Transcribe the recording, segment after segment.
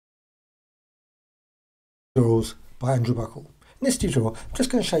Tutorials by Andrew Buckle. In this tutorial, I'm just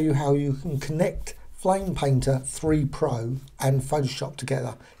going to show you how you can connect Flame Painter 3 Pro and Photoshop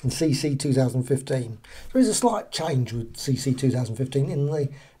together in CC 2015. There is a slight change with CC 2015 in the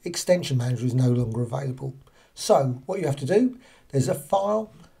extension manager is no longer available. So what you have to do, there's a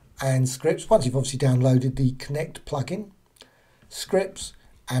file and scripts. Once you've obviously downloaded the Connect plugin, scripts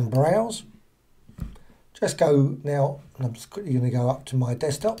and browse. Just go now, and I'm just quickly going to go up to my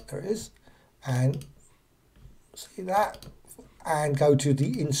desktop, there it is, and see that, and go to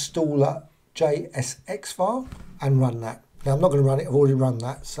the installer JSX file and run that. Now I'm not going to run it, I've already run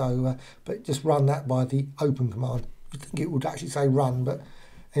that, so but just run that by the open command. I think it would actually say run, but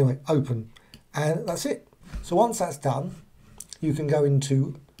anyway, open, and that's it. So once that's done, you can go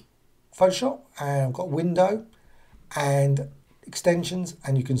into Photoshop, and I've got window and extensions,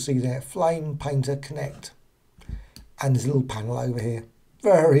 and you can see there Flame Painter Connect, and there's a little panel over here.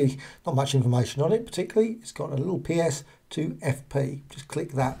 Not much information on it particularly. It's got a little PS to FP. Just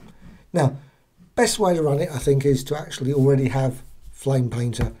click that. Now, best way to run it, I think, is to actually already have Flame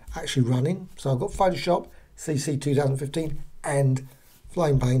Painter actually running. So I've got Photoshop, CC 2015 and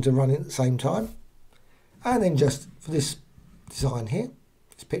Flame Painter running at the same time. And then just for this design here,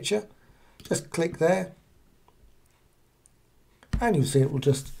 this picture, just click there. And you'll see it will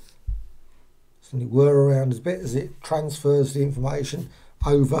just whir around a bit as it transfers the information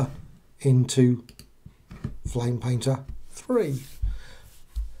over into Flame Painter 3.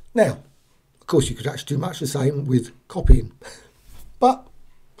 Now, of course, you could actually do much the same with copying, but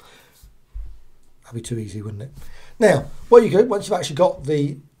that'd be too easy, wouldn't it? Now, what you do, once you've actually got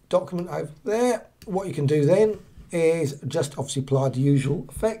the document over there, what you can do then is just obviously apply the usual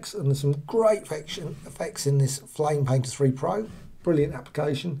effects, and there's some great effects in this Flame Painter 3 Pro. Brilliant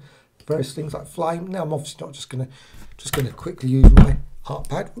application. Various things like flame. Now I'm obviously not just going to quickly use my art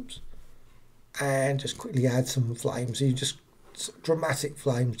pad, whoops, and just quickly add some flames. So you just dramatic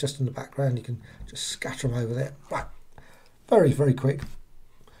flames just in the background. You can just scatter them over there. Right. Very quick.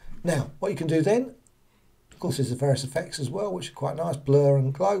 Now what you can do then, of course, there's the various effects as well, which are quite nice, blur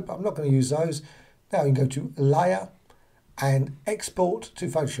and glow, but I'm not going to use those. Now you can go to layer and export to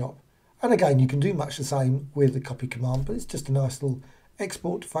Photoshop, and again you can do much the same with the copy command, but it's just a nice little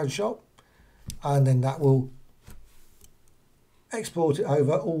export to Photoshop, and then that will export it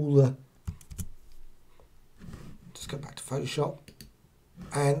over all the, just go back to Photoshop,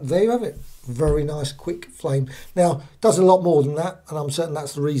 and there you have it. Very nice quick flame. Now does a lot more than that, and I'm certain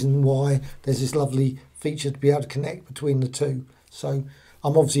that's the reason why there's this lovely feature to be able to connect between the two. So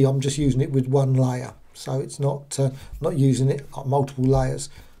I'm just using it with one layer, so it's not using it like multiple layers.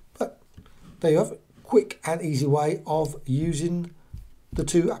 But there you have it. Quick and easy way of using the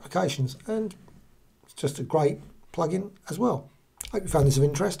two applications, and it's just a great plugin as well. Hope you found this of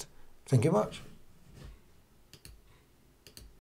interest. Thank you much.